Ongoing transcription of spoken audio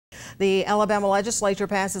The Alabama legislature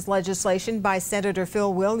passes legislation by Senator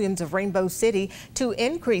Phil Williams of Rainbow City to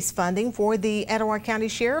increase funding for the Etowah County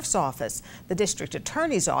Sheriff's Office, the District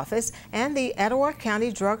Attorney's Office, and the Etowah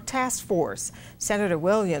County Drug Task Force. Senator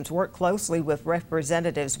Williams worked closely with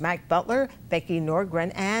Representatives Mac Butler, Becky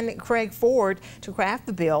Norgren, and Craig Ford to craft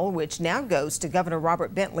the bill, which now goes to Governor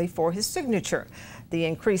Robert Bentley for his signature. The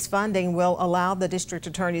increased funding will allow the District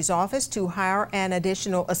Attorney's Office to hire an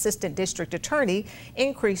additional Assistant District Attorney,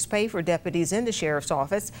 increase pay for deputies in the Sheriff's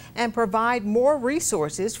Office, and provide more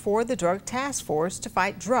resources for the Drug Task Force to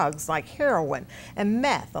fight drugs like heroin and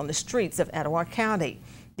meth on the streets of Etowah County.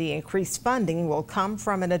 The increased funding will come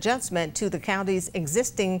from an adjustment to the county's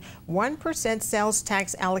existing 1% sales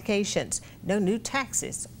tax allocations. No new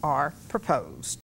taxes are proposed.